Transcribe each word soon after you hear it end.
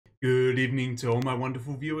Good evening to all my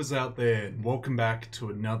wonderful viewers out there, and welcome back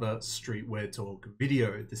to another Streetwear Talk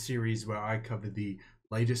video, the series where I cover the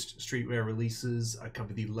latest streetwear releases, I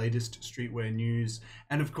cover the latest streetwear news,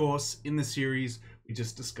 and of course, in the series, we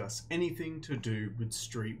just discuss anything to do with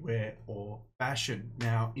streetwear or fashion.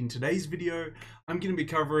 Now, in today's video, I'm going to be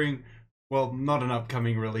covering, well, not an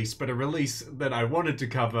upcoming release, but a release that I wanted to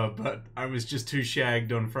cover, but I was just too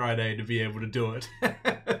shagged on Friday to be able to do it.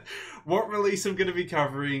 What release I'm going to be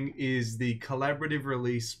covering is the collaborative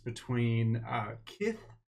release between KITH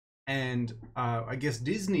and I guess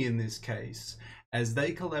Disney in this case, as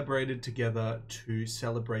they collaborated together to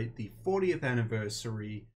celebrate the 40th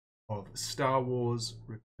anniversary of Star Wars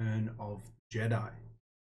Return of the Jedi.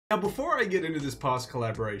 Now, before I get into this past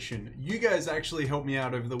collaboration, you guys actually helped me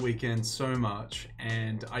out over the weekend so much,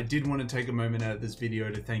 and I did want to take a moment out of this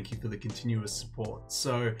video to thank you for the continuous support.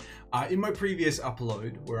 So, in my previous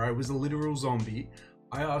upload, where I was a literal zombie,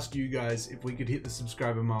 I asked you guys if we could hit the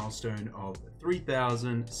subscriber milestone of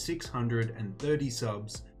 3,630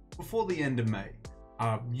 subs before the end of May.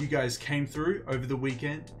 You guys came through over the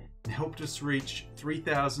weekend and helped us reach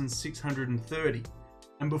 3,630.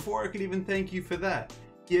 And before I could even thank you for that,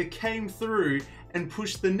 you came through and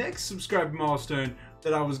pushed the next subscriber milestone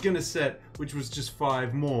that I was gonna set, which was just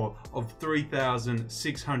 5 more, of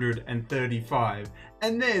 3,635,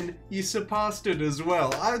 and then you surpassed it as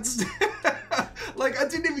well. Like, I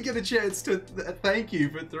didn't even get a chance to thank you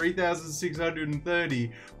for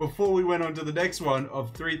 3,630 before we went on to the next one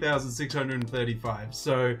of 3,635.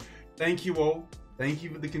 So thank you all. Thank you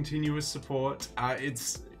for the continuous support.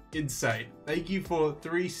 It's insane. Thank you for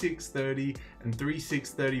 3,630 and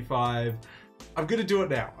 3,635. I'm gonna do it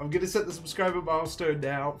now. I'm gonna set the subscriber milestone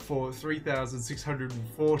now for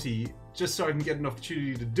 3,640, just so I can get an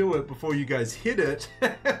opportunity to do it before you guys hit it.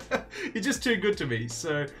 You're just too good to me.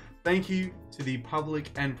 So thank you to the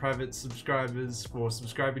public and private subscribers for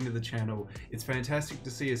subscribing to the channel. It's fantastic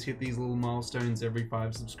to see us hit these little milestones every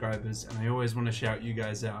 5 subscribers, and I always want to shout you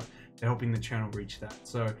guys out for helping the channel reach that.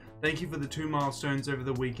 So thank you for the 2 milestones over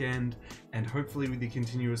the weekend, and hopefully with your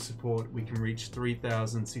continuous support we can reach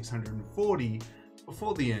 3,640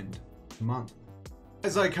 before the end of the month.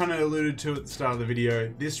 As I kind of alluded to at the start of the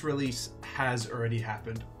video, this release has already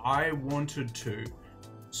happened. I wanted to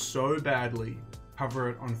so badly cover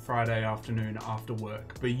it on Friday afternoon after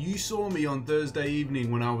work, but you saw me on Thursday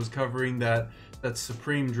evening when I was covering that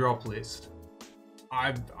Supreme drop list.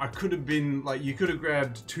 I could have been like, you could have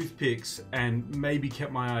grabbed toothpicks and maybe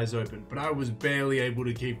kept my eyes open, but I was barely able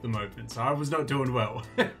to keep them open, so I was not doing well.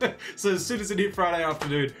 So as soon as it hit Friday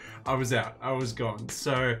afternoon, I was out, I was gone.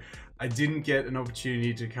 So I didn't get an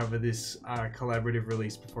opportunity to cover this collaborative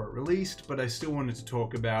release before it released, but I still wanted to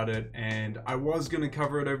talk about it, and I was going to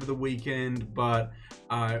cover it over the weekend, but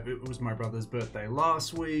it was my brother's birthday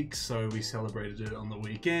last week, so we celebrated it on the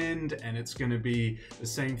weekend, and it's going to be the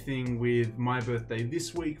same thing with my birthday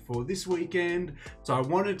this week for this weekend. So I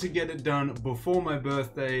wanted to get it done before my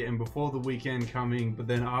birthday and before the weekend coming, but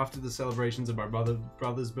then after the celebrations of my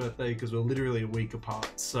brother's birthday, because we're literally a week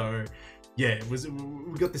apart. So yeah, we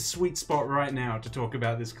got this sweet spot right now to talk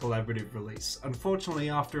about this collaborative release. Unfortunately,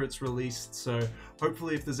 after it's released, so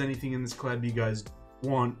hopefully if there's anything in this collab you guys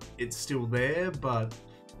want, it's still there, but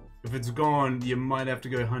if it's gone, you might have to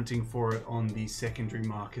go hunting for it on the secondary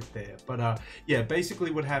market there. But yeah,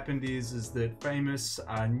 basically what happened is that famous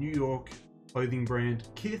New York clothing brand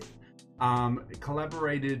KITH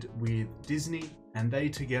collaborated with Disney, and they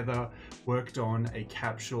together worked on a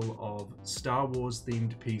capsule of Star Wars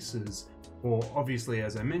themed pieces for, obviously,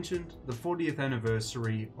 as I mentioned, the 40th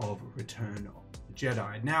anniversary of Return of the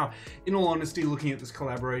Jedi. Now, in all honesty, looking at this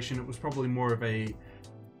collaboration, it was probably more of a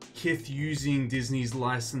KITH using Disney's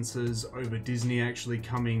licenses over Disney actually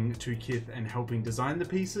coming to KITH and helping design the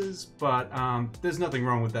pieces, but there's nothing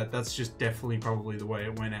wrong with that. That's just definitely probably the way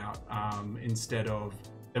it went out, instead of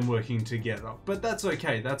them working together. But that's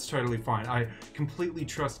okay, that's totally fine. I completely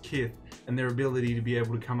trust KITH and their ability to be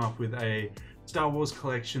able to come up with a Star Wars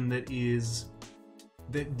collection that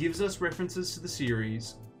gives us references to the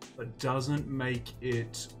series, but doesn't make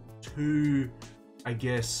it too, I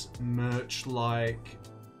guess, merch-like,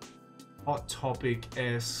 Hot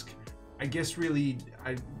Topic-esque, I guess really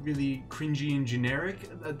cringy and generic.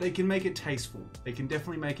 They can make it tasteful. They can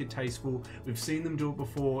definitely make it tasteful. We've seen them do it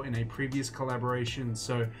before in a previous collaboration,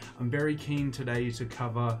 so I'm very keen today to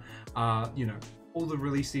cover, you know, all the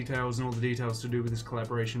release details and all the details to do with this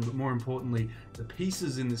collaboration, but more importantly, the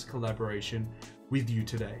pieces in this collaboration with you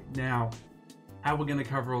today. Now, how we're going to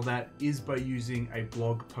cover all that is by using a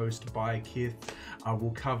blog post by KITH.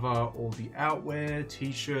 We'll cover all the outwear,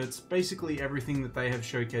 t-shirts, basically everything that they have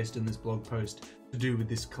showcased in this blog post to do with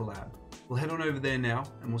this collab. We'll head on over there now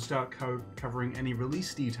and we'll start covering any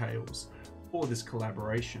release details for this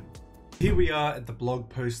collaboration. Here we are at the blog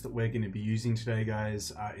post that we're going to be using today,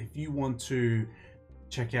 guys. If you want to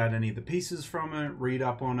check out any of the pieces from it, read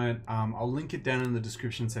up on it, I'll link it down in the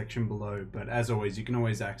description section below, but as always, you can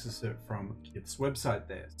always access it from KITH's website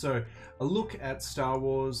there. So a look at Star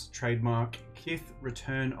Wars trademark, KITH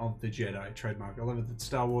Return of the Jedi trademark. I love it that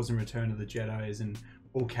Star Wars and Return of the Jedi is in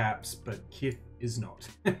all caps, but KITH is not.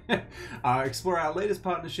 Explore our latest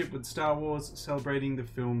partnership with Star Wars, celebrating the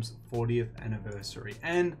film's 40th anniversary.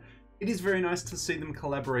 And it is very nice to see them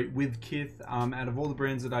collaborate with KITH. Out of all the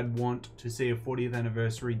brands that I'd want to see a 40th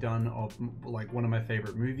anniversary done of like one of my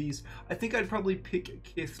favorite movies, I think I'd probably pick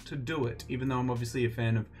KITH to do it, even though I'm obviously a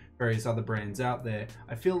fan of various other brands out there.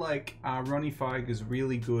 I feel like Ronnie Feig is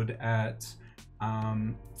really good at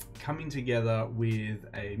coming together with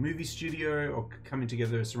a movie studio or coming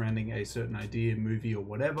together surrounding a certain idea, movie or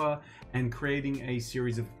whatever, and creating a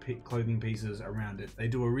series of clothing pieces around it. They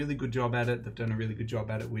do a really good job at it. They've done a really good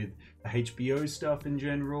job at it with the HBO stuff in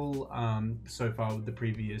general, so far with the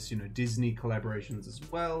previous, you know, Disney collaborations as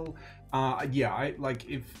well. Yeah, I like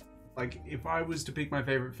if I was to pick my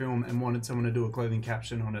favorite film and wanted someone to do a clothing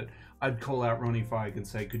caption on it, I'd call out Ronnie Feig and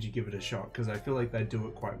say, could you give it a shot? Because I feel like they do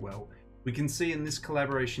it quite well. We can see in this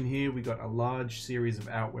collaboration here, we got a large series of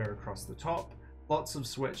outwear across the top, lots of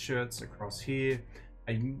sweatshirts across here,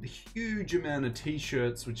 a huge amount of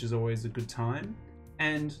t-shirts, which is always a good time,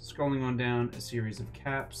 and scrolling on down, a series of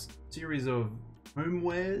caps, series of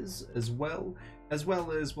homewares as well as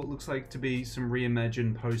what looks like to be some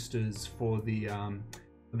reimagined posters for the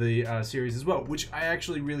series as well, which I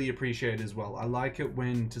actually really appreciate as well. I like it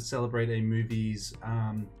when, to celebrate a movie's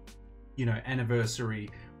you know,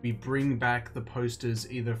 anniversary, we bring back the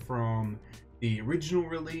posters either from the original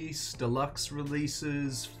release, deluxe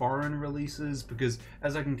releases, foreign releases, because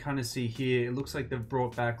as I can kind of see here, it looks like they've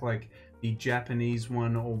brought back like the Japanese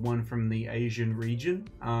one or one from the Asian region,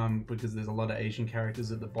 because there's a lot of Asian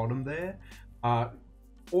characters at the bottom there.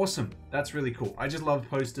 Awesome, that's really cool. I just love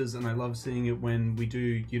posters, and I love seeing it when we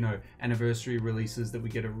do, you know, anniversary releases, that we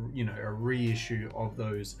get a, you know, a reissue of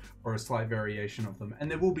those or a slight variation of them. And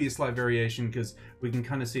there will be a slight variation because we can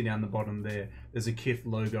kind of see down the bottom there, there's a KITH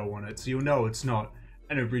logo on it, so you'll know it's not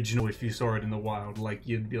an original if you saw it in the wild. Like,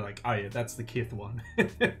 you'd be like, oh yeah, that's the KITH one.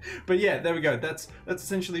 But yeah, there we go. That's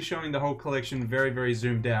essentially showing the whole collection very, very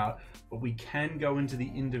zoomed out, but we can go into the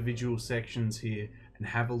individual sections here and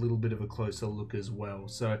have a little bit of a closer look as well.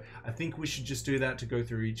 So I think we should just do that to go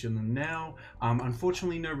through each of them now.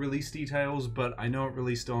 Unfortunately, no release details, but I know it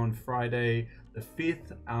released on Friday the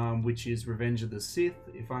 5th, which is Revenge of the Sith,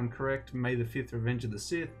 if I'm correct. May the 5th, Revenge of the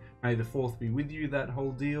Sith. May the 4th be with you, that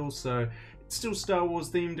whole deal. So it's still Star Wars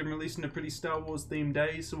themed and released in a pretty Star Wars themed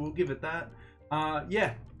day, so we'll give it that.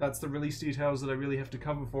 Yeah, that's the release details that I really have to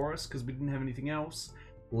cover for us because we didn't have anything else.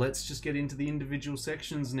 Let's just get into the individual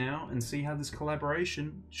sections now and see how this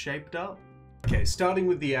collaboration shaped up. Okay, starting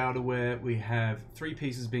with the outerwear, we have 3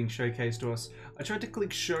 pieces being showcased to us. I tried to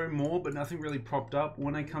click show more, but nothing really popped up.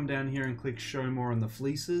 When I come down here and click show more on the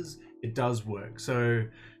fleeces, it does work. So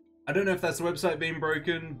I don't know if that's the website being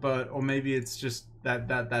broken, but, or maybe it's just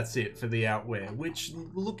that's it for the outwear, which,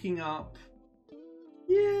 looking up,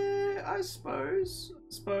 yeah, I suppose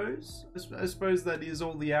that is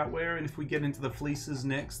all the outwear. And if we get into the fleeces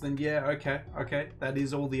next, then yeah, okay, that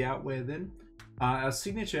is all the outwear then. Our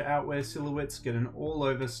signature outwear silhouettes get an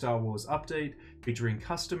all-over Star Wars update featuring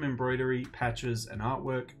custom embroidery, patches, and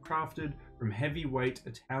artwork crafted from heavyweight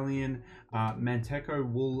Italian Manteco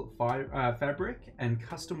wool fabric and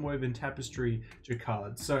custom woven tapestry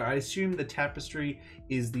jacquard. So I assume the tapestry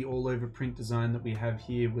is the all-over print design that we have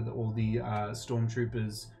here with all the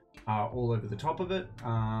stormtroopers all over the top of it,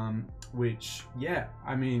 which, yeah,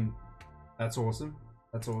 I mean, that's awesome.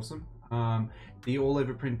 That's awesome. The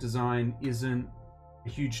all-over print design isn't a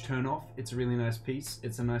huge turn-off. It's a really nice piece.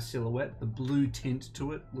 It's a nice silhouette. The blue tint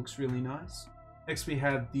to it looks really nice. Next, we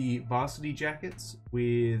have the varsity jackets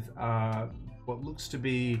with what looks to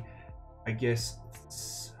be, I guess,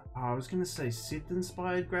 I was going to say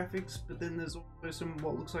Sith-inspired graphics, but then there's also some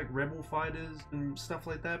what looks like Rebel fighters and stuff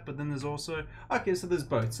like that. But then there's also, okay, so there's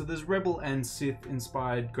both. So there's Rebel and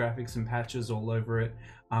Sith-inspired graphics and patches all over it.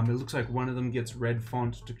 It looks like one of them gets red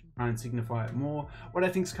font to try and signify it more. What I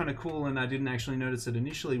think is kind of cool, and I didn't actually notice it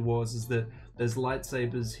initially, is that there's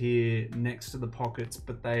lightsabers here next to the pockets,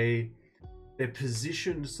 but they're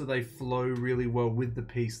positioned so they flow really well with the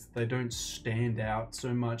piece. They don't stand out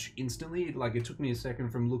so much instantly. Like, it took me a second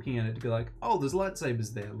from looking at it to be like, oh, there's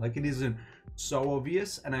lightsabers there. Like, it isn't so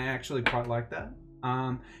obvious, and I actually quite like that.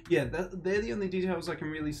 Yeah, they're the only details I can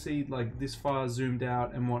really see, like this far zoomed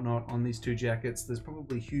out and whatnot on these two jackets. There's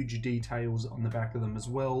probably huge details on the back of them as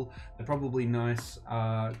well. They're probably nice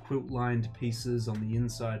quilt lined pieces on the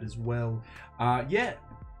inside as well. Yeah,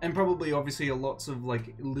 and probably obviously lots of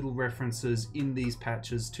like little references in these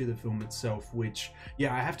patches to the film itself, which,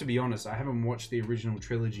 yeah, I have to be honest, I haven't watched the original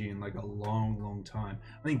trilogy in like a long time.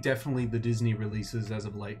 I think definitely the Disney releases as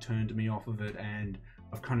of late turned me off of it, and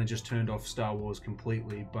I've kind of just turned off Star Wars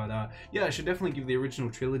completely. But yeah, I should definitely give the original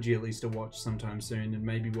trilogy at least a watch sometime soon, and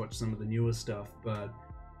maybe watch some of the newer stuff. But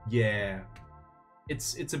yeah,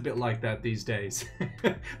 it's a bit like that these days.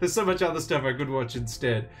 There's so much other stuff I could watch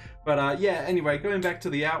instead. But yeah, anyway, going back to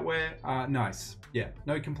the outwear, nice. Yeah,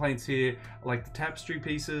 no complaints here. I like the tapestry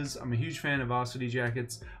pieces. I'm a huge fan of varsity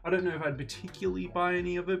jackets. I don't know if I'd particularly buy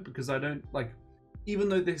any of it, because I don't like, even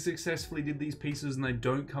though they successfully did these pieces and they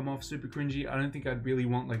don't come off super cringy, I don't think I'd really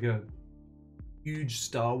want like a huge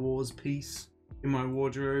Star Wars piece in my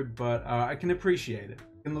wardrobe. But I can appreciate it.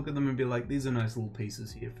 I can look at them and be like, these are nice little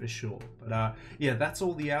pieces here for sure. But yeah, that's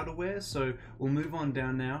all the outerwear. So we'll move on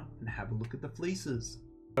down now and have a look at the fleeces.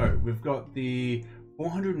 So we've got the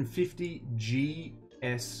 450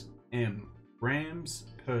 GSM, grams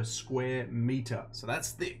per square meter. So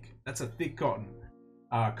that's thick. That's a thick cotton.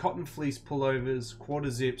 Cotton fleece pullovers, quarter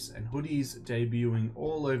zips, and hoodies debuting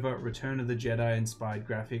all over Return of the Jedi inspired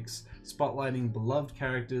graphics, spotlighting beloved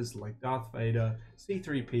characters like Darth Vader,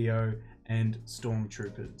 C-3PO, and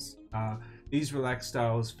Stormtroopers. These relaxed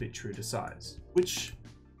styles fit true to size, which,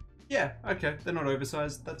 yeah, okay, they're not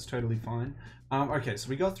oversized, that's totally fine. Okay, so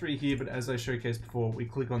we got 3 here, but as I showcased before, we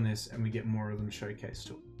click on this and we get more of them showcased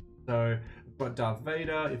to it. So we've got Darth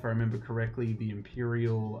Vader, if I remember correctly, the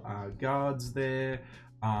Imperial guards there,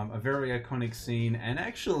 a very iconic scene. And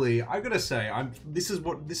actually, I gotta say, this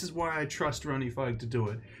is why I trust Ronnie Feig to do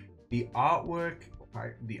it.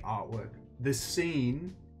 The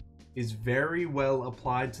scene is very well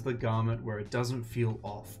applied to the garment, where it doesn't feel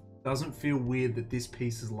off. It doesn't feel weird that this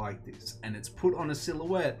piece is like this, and it's put on a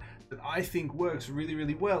silhouette that I think works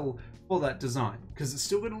really well for that design, because it's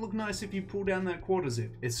still going to look nice if you pull down that quarter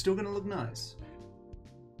zip. It's still going to look nice.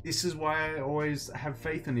 This is why I always have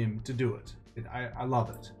faith in him to do it. I love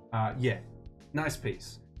it. Yeah, nice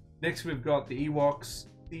piece. Next we've got the Ewoks,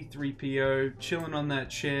 C-3PO chilling on that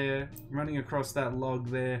chair, running across that log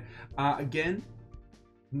there. Again,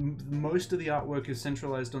 most of the artwork is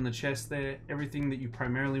centralized on the chest there. Everything that you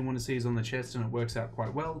primarily want to see is on the chest, and it works out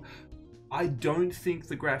quite well. I don't think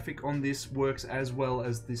the graphic on this works as well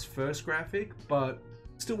as this first graphic, but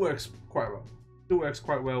still works quite well. Still works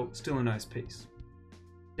quite well, still a nice piece.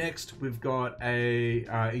 Next, we've got a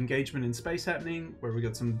engagement in space happening, where we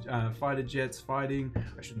got some fighter jets fighting.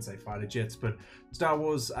 I shouldn't say fighter jets, but Star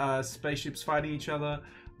Wars spaceships fighting each other.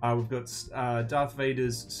 We've got Darth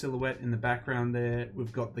Vader's silhouette in the background there.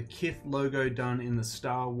 We've got the KITH logo done in the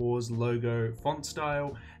Star Wars logo font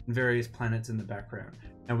style, and various planets in the background.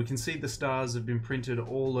 Now we can see the stars have been printed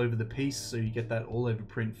all over the piece, so you get that all over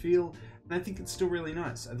print feel. And I think it's still really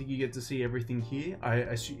nice. I think you get to see everything here.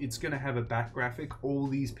 It's going to have a back graphic. All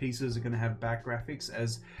these pieces are going to have back graphics,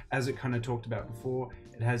 as it kind of talked about before.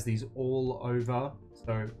 It has these all over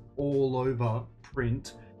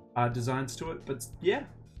print designs to it. But yeah,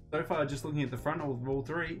 so far just looking at the front of all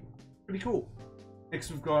 3, pretty cool. Next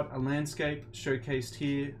we've got a landscape showcased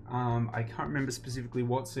here. I can't remember specifically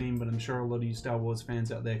what scene, but I'm sure a lot of you Star Wars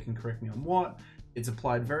fans out there can correct me on what. It's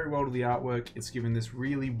applied very well to the artwork. It's given this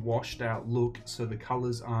really washed out look, so the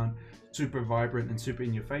colors aren't super vibrant and super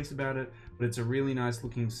in your face about it, but it's a really nice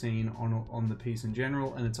looking scene on the piece in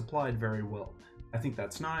general, and it's applied very well. I think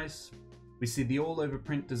that's nice. We see the all over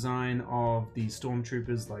print design of the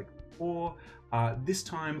Stormtroopers like before, this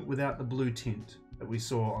time without the blue tint that we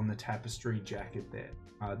saw on the tapestry jacket there.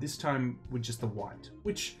 This time with just the white,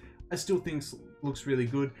 which I still think looks really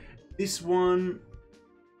good. This one,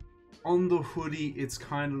 on the hoodie, it's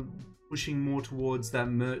kind of pushing more towards that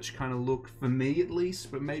merch kind of look, for me at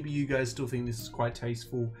least, but maybe you guys still think this is quite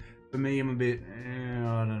tasteful. For me, I'm a bit,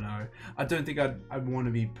 I don't know. I don't think I'd want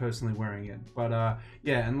to be personally wearing it. But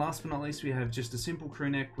yeah, and last but not least, we have just a simple crew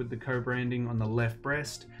neck with the co-branding on the left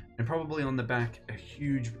breast, and probably on the back, a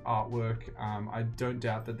huge artwork. I don't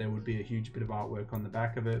doubt that there would be a huge bit of artwork on the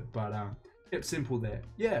back of it, but kept simple there.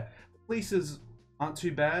 Yeah, fleeces aren't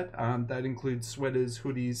too bad. That includes sweaters,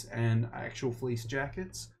 hoodies, and actual fleece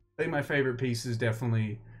jackets. I think my favorite piece is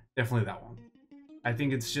definitely that one. I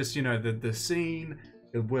think it's just, you know, the scene,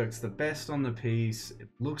 it works the best on the piece. It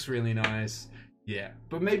looks really nice. Yeah,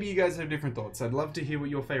 but maybe you guys have different thoughts. I'd love to hear what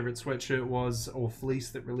your favorite sweatshirt was, or fleece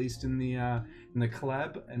that released in the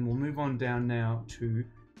collab, and we'll move on down now to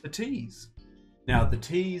the tees. Now, the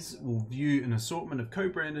tees will view an assortment of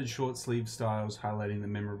co-branded short sleeve styles highlighting the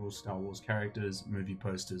memorable Star Wars characters, movie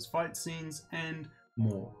posters, fight scenes, and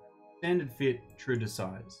more. Standard fit, true to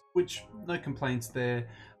size, which no complaints there.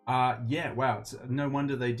 Yeah, wow, it's no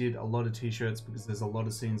wonder they did a lot of t-shirts because there's a lot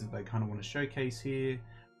of scenes that they kind of want to showcase here.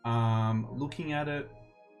 Looking at it,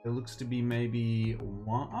 there looks to be maybe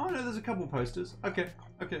one. Oh no, there's a couple posters. Okay,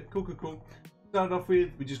 cool. Started off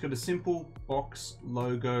with, we just got a simple box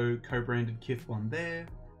logo co-branded KITH one there.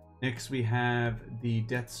 Next we have the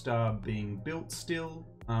Death Star being built still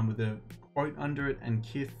with a quote under it and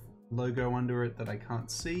KITH logo under it that I can't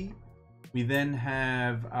see. We then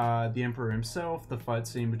have the Emperor himself, the fight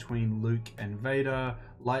scene between Luke and Vader,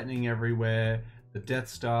 lightning everywhere, the Death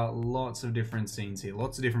Star, lots of different scenes here,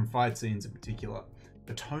 lots of different fight scenes in particular.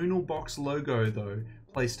 The tonal box logo though,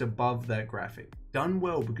 placed above that graphic. Done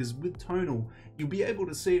well, because with tonal, you'll be able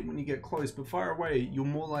to see it when you get close, but far away, you'll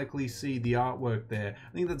more likely see the artwork there.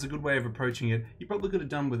 I think that's a good way of approaching it. You probably could have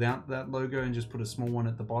done without that logo and just put a small one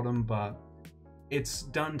at the bottom, but it's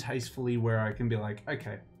done tastefully where I can be like,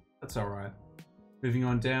 okay, that's all right. Moving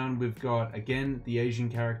on down, we've got, again, the Asian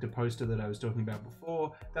character poster that I was talking about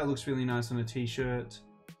before. That looks really nice on a t-shirt.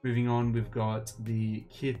 Moving on, we've got the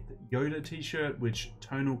KITH Yoda t-shirt, which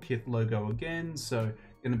tonal KITH logo again, so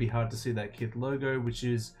going to be hard to see that KITH logo, which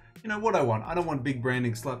is, you know, what I want. I don't want big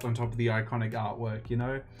branding slapped on top of the iconic artwork, you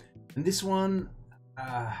know? And this one,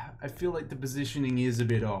 I feel like the positioning is a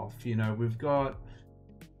bit off, you know? We've got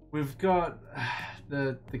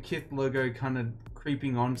the KITH logo kind of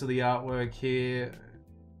creeping onto the artwork here.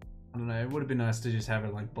 I don't know, it would have been nice to just have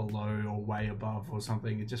it like below or way above or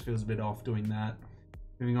something. It just feels a bit off doing that.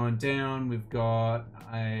 Moving on down, we've got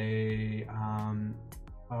a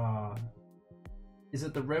is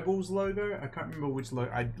it the Rebels logo? I can't remember which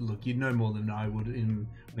logo. Look, you know more than I would when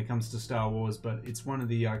it comes to Star Wars, but it's one of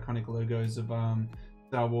the iconic logos of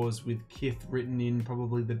Star Wars with KITH written in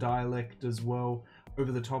probably the dialect as well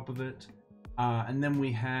over the top of it. And then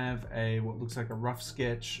we have what looks like a rough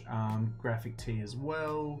sketch graphic tee as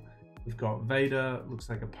well. We've got Vader, looks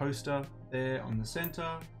like a poster there on the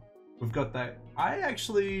center. We've got that. I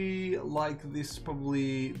actually like this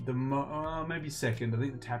probably the maybe second. I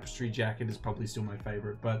think the tapestry jacket is probably still my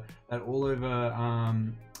favorite, but that all over,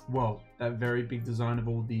 well, that very big design of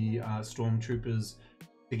all the stormtroopers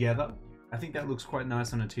together, I think that looks quite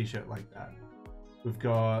nice on a t-shirt like that. We've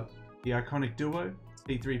got the iconic duo,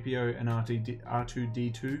 C-3PO and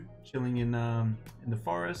R2-D2 chilling in the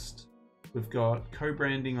forest. We've got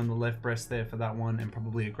co-branding on the left breast there for that one, and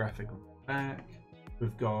probably a graphic on the back.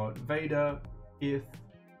 We've got Vader, KITH.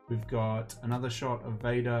 We've got another shot of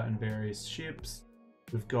Vader and various ships.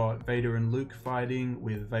 We've got Vader and Luke fighting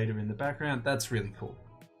with Vader in the background. That's really cool.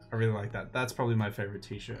 I really like that. That's probably my favorite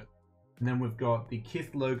t-shirt. And then we've got the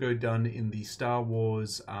KITH logo done in the Star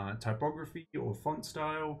Wars typography or font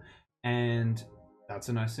style. And that's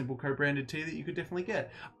a nice simple co-branded tee that you could definitely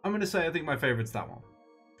get. I'm going to say I think my favorite's that one.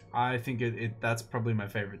 I think that's probably my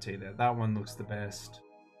favorite tee there. That one looks the best.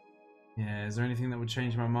 Yeah, is there anything that would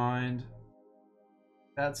change my mind?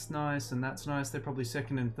 That's nice and that's nice. They're probably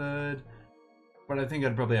second and third, but I think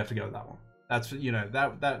I'd probably have to go with that one. That's, you know,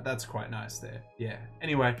 that's quite nice there. Yeah.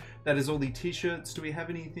 Anyway, that is all the t-shirts. Do we have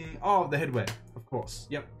anything? Oh, the headwear, of course.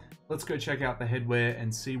 Yep. Let's go check out the headwear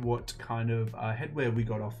and see what kind of headwear we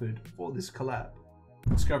got offered for this collab.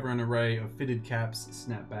 Discover an array of fitted caps,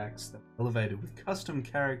 snapbacks that are elevated with custom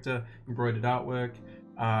character embroidered artwork,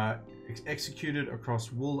 executed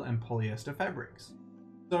across wool and polyester fabrics.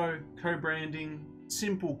 So co-branding,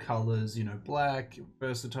 simple colors, you know, black,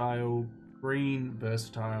 versatile, green,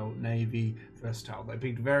 versatile, navy, versatile. They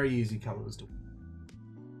picked very easy colors to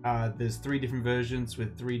there's 3 different versions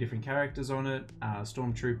with 3 different characters on it,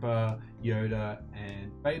 Stormtrooper, Yoda,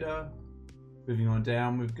 and Vader. Moving on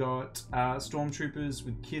down, we've got Stormtroopers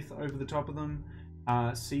with KITH over the top of them,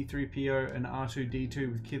 C-3PO and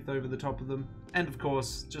R2-D2 with KITH over the top of them, and of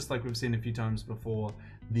course, just like we've seen a few times before,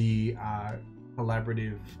 the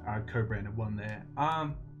collaborative co-branded one there.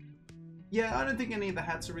 Yeah, I don't think any of the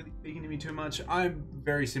hats are really speaking to me too much. I'm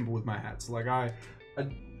very simple with my hats. Like I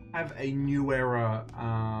have a New Era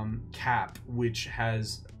cap which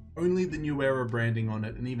has only the New Era branding on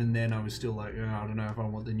it, and even then I was still like, oh, I don't know if I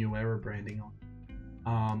want the New Era branding on.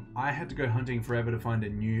 I had to go hunting forever to find a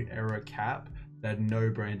New Era cap that had no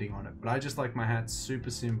branding on it, but I just like my hats super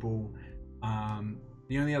simple.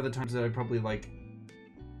 The only other times that I probably like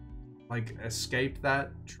escape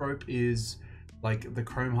that trope is like the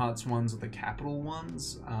Chrome Hearts ones or the Capital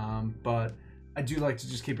ones, but I do like to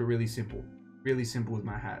just keep it really simple with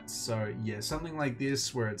my hats. So yeah, something like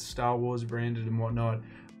this where it's Star Wars branded and whatnot,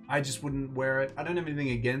 I just wouldn't wear it. I don't have anything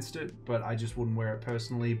against it, but I just wouldn't wear it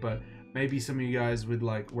personally. But maybe some of you guys with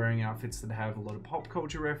like wearing outfits that have a lot of pop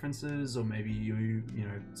culture references, or maybe you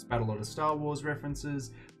know, spat a lot of Star Wars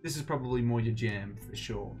references, this is probably more your jam for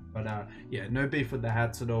sure. But yeah, no beef with the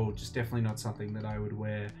hats at all. Just definitely not something that I would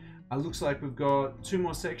wear. Looks like we've got 2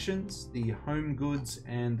 more sections, the home goods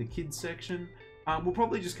and the kids section. We'll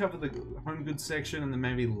probably just cover the home goods section and then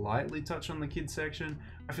maybe lightly touch on the kids section.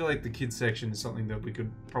 I feel like the kids section is something that we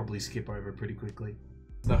could probably skip over pretty quickly.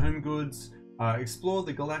 The home goods, explore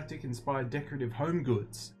the galactic inspired decorative home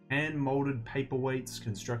goods, hand molded paperweights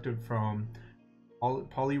constructed from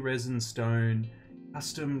poly-resin stone,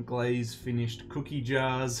 custom glaze finished cookie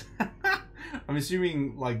jars. I'm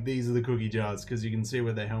assuming like these are the cookie jars because you can see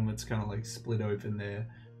where the helmet's kind of like split open there.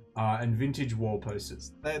 And vintage wall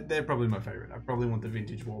posters. They're probably my favorite. I probably want the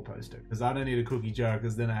vintage wall poster because I don't need a cookie jar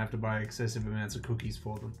because then I have to buy excessive amounts of cookies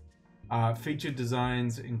for them. Featured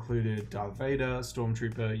designs included Darth Vader,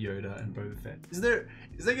 Stormtrooper, Yoda, and Boba Fett. Is there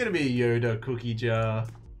going to be a Yoda cookie jar?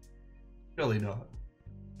 Surely not.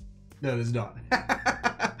 No, there's not.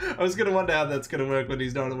 I was going to wonder how that's going to work when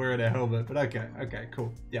he's not wearing a helmet, but okay,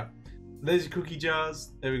 cool. Yeah. There's your cookie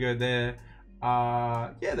jars. There we go there.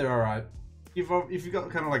 Yeah, they're alright. If you've got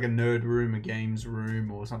kind of like a nerd room, a games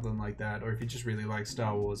room, or something like that, or if you just really like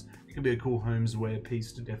Star Wars, it could be a cool homeswear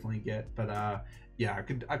piece to definitely get. But yeah,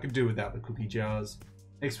 I could do without the cookie jars.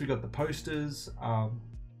 Next, we got the posters.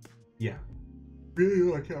 Yeah, really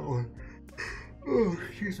like that one. Oh,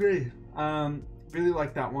 excuse me. Really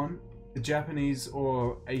like that one. The Japanese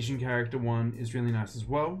or Asian character one is really nice as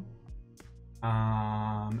well.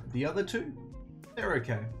 The other 2, they're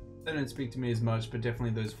okay. They don't speak to me as much, but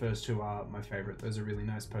definitely those first 2 are my favorite. Those are really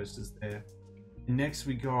nice posters there. Next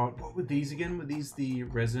we got, what were these again? Were these the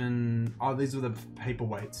resin? Oh, these were the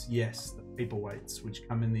paperweights. Yes, the paperweights, which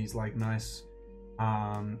come in these like nice,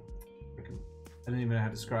 I don't even know how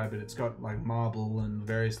to describe it. It's got like marble and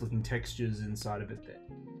various looking textures inside of it there.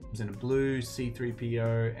 It's in a blue,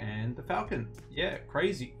 C-3PO, and the Falcon. Yeah,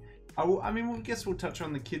 crazy. I mean, I guess we'll touch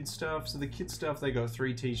on the kids stuff. So the kids stuff, they got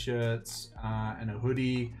 3 t-shirts and a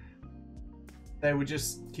hoodie. They were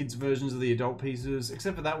just kids versions of the adult pieces,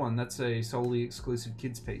 except for that one. That's a solely exclusive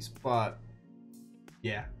kids piece, but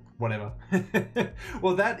yeah, whatever.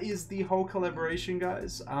 Well, that is the whole collaboration,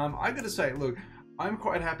 guys. I gotta say, look, I'm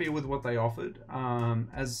quite happy with what they offered.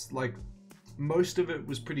 As like, most of it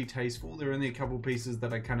was pretty tasteful. There are only a couple pieces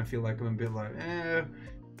that I kind of feel like I'm a bit like,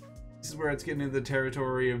 this is where it's getting into the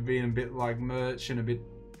territory of being a bit like merch and a bit,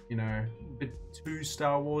 you know, a bit too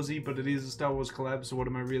Star Warsy, but it is a Star Wars collab, so what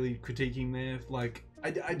am I really critiquing there? Like,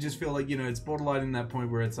 I just feel like, you know, it's borderline in that point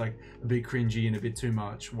where it's like a bit cringy and a bit too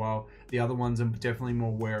much, while the other ones are definitely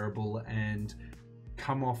more wearable and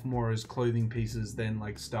come off more as clothing pieces than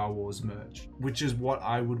like Star Wars merch, which is what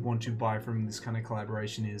I would want to buy from this kind of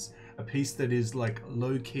collaboration, is a piece that is like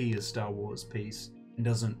low-key a Star Wars piece and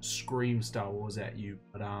doesn't scream Star Wars at you.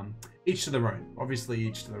 But each to their own, obviously,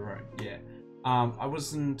 each to their own. Yeah. I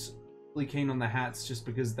wasn't really keen on the hats just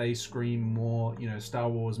because they scream more, you know, Star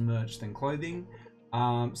Wars merch than clothing.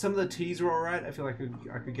 Some of the tees were alright. I feel like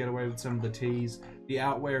I could get away with some of the tees. The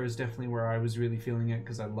outwear is definitely where I was really feeling it,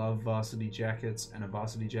 because I love varsity jackets, and a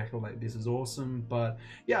varsity jacket like this is awesome. But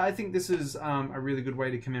yeah, I think this is a really good way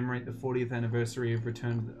to commemorate the 40th anniversary of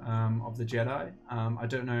Return of the Jedi. I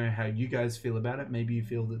don't know how you guys feel about it. Maybe you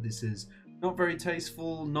feel that this is not very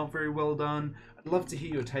tasteful, not very well done. I'd love to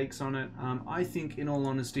hear your takes on it. I think, in all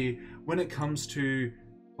honesty, when it comes to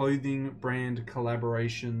clothing brand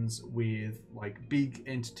collaborations with like big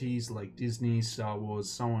entities like Disney, Star Wars,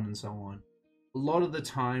 so on and so on, a lot of the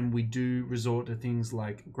time we do resort to things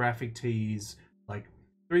like graphic tees, like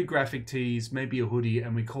 3 graphic tees, maybe a hoodie,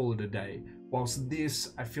 and we call it a day. Whilst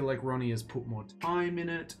this, I feel like Ronnie has put more time in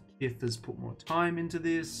it. KITH has put more time into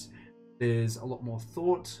this. There's a lot more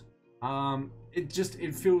thought.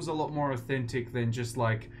 It feels a lot more authentic than just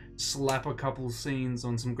like slap a couple scenes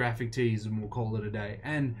on some graphic tees and we'll call it a day.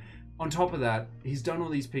 And on top of that, he's done all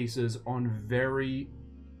these pieces on very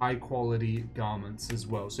high quality garments as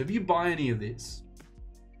well. So if you buy any of this,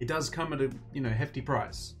 it does come at a, you know, hefty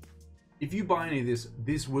price. If you buy any of this,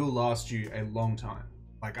 this will last you a long time.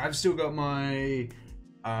 Like, I've still got my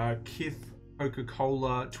KITH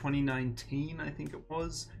Coca-Cola 2019, I think it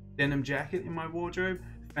was, denim jacket in my wardrobe.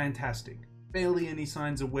 Fantastic. Barely any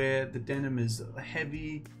signs of wear. The denim is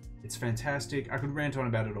heavy. It's fantastic. I could rant on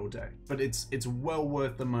about it all day, but it's well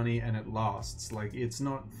worth the money, and it lasts. Like, it's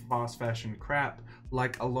not fast fashion crap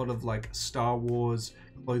like a lot of like Star Wars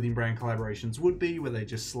clothing brand collaborations would be, where they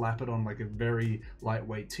just slap it on like a very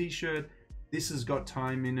lightweight t-shirt. This has got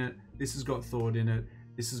time in it. This has got thought in it.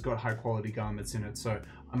 This has got high quality garments in it. So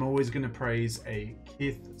I'm always going to praise a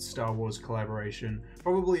KITH Star Wars collaboration,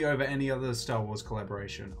 probably over any other Star Wars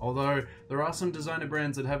collaboration. Although there are some designer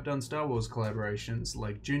brands that have done Star Wars collaborations,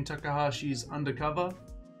 like Jun Takahashi's Undercover.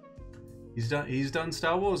 He's done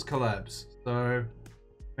Star Wars collabs, so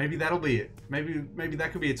maybe that'll be it. Maybe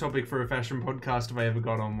that could be a topic for a fashion podcast if I ever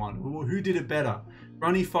got on one. Who did it better,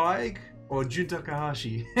 Ronnie Feig or Jun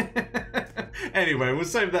Takahashi? Anyway, we'll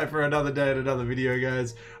save that for another day and another video,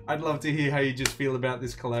 guys. I'd love to hear how you just feel about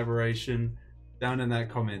this collaboration down in that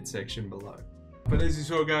comment section below. But as you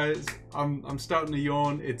saw, guys, I'm starting to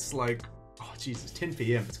yawn. It's like, oh Jesus, 10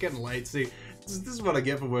 p.m. It's getting late. See, this is what I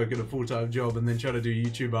get for working a full-time job and then try to do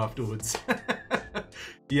YouTube afterwards.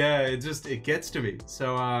 Yeah, it gets to me.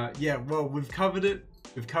 So yeah, well, we've covered it.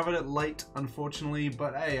 We've covered it late, unfortunately,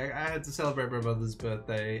 but hey, I had to celebrate my brother's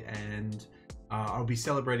birthday, and I'll be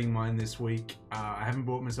celebrating mine this week. I haven't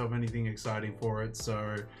bought myself anything exciting for it,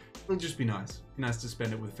 so it'll just be nice. Nice to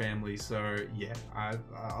spend it with family. So yeah,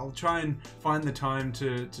 I'll try and find the time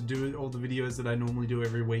to do all the videos that I normally do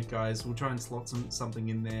every week, guys. We'll try and slot something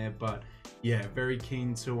in there, but yeah, very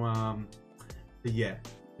keen to yeah,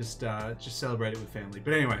 just celebrate it with family.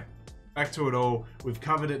 But anyway, back to it all. We've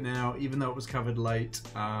covered it now, even though it was covered late.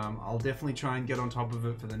 I'll definitely try and get on top of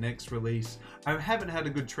it for the next release. I haven't had a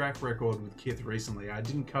good track record with KITH recently. I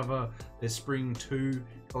didn't cover their Spring 2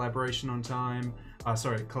 collaboration on time.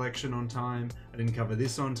 Sorry, collection on time. I didn't cover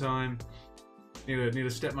this on time. Need to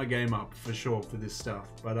step my game up for sure for this stuff.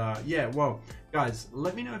 But yeah, well, guys,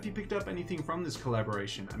 let me know if you picked up anything from this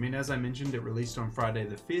collaboration. I mean, as I mentioned, it released on Friday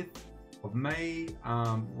the 5th. Of May.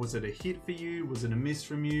 Was it a hit for you? Was it a miss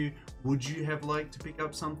from you? Would you have liked to pick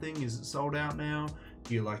up something? Is it sold out now?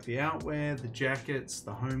 Do you like the outwear, the jackets,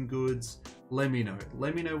 the home goods? Let me know.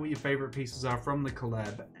 Let me know what your favorite pieces are from the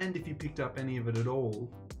collab, and if you picked up any of it at all,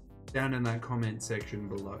 down in that comment section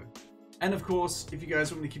below. And of course, if you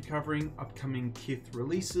guys want me to keep covering upcoming KITH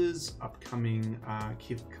releases, upcoming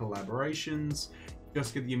KITH collaborations,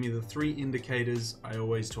 just gonna give me the 3 indicators I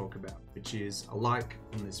always talk about, which is a like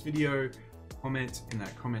on this video, comment in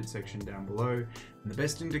that comment section down below, and the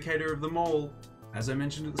best indicator of them all, as I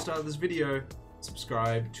mentioned at the start of this video,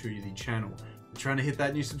 subscribe to the channel. We're trying to hit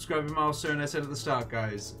that new subscriber milestone I said at the start,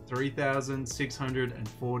 guys.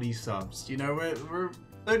 3,640 subs. You know, we're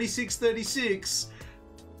 36.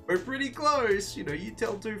 We're pretty close. You know, you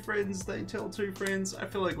tell 2 friends, they tell 2 friends. I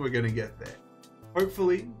feel like we're gonna get there.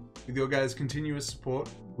 Hopefully, with your guys' continuous support,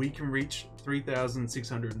 we can reach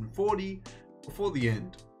 3,640 before the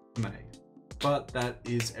end of May. But that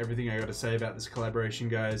is everything I got to say about this collaboration,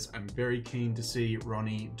 guys. I'm very keen to see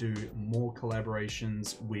Ronnie do more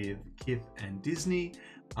collaborations with KITH and Disney.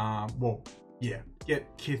 Well, yeah,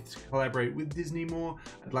 get KITH to collaborate with Disney more.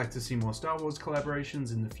 I'd like to see more Star Wars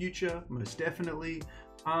collaborations in the future, most definitely.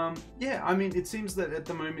 Yeah, I mean, it seems that at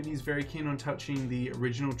the moment he's very keen on touching the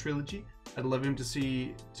original trilogy. I'd love him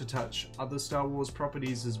to touch other Star Wars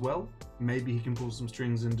properties as well. Maybe he can pull some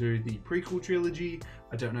strings and do the prequel trilogy.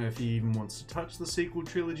 I don't know if he even wants to touch the sequel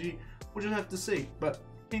trilogy. We'll just have to see, but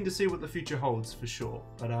keen to see what the future holds for sure.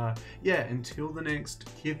 But yeah, until the next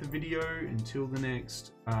KITH video, until the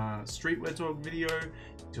next Streetwear Talk video,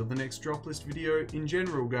 until the next drop list video in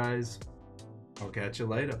general, guys, I'll catch you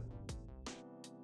later.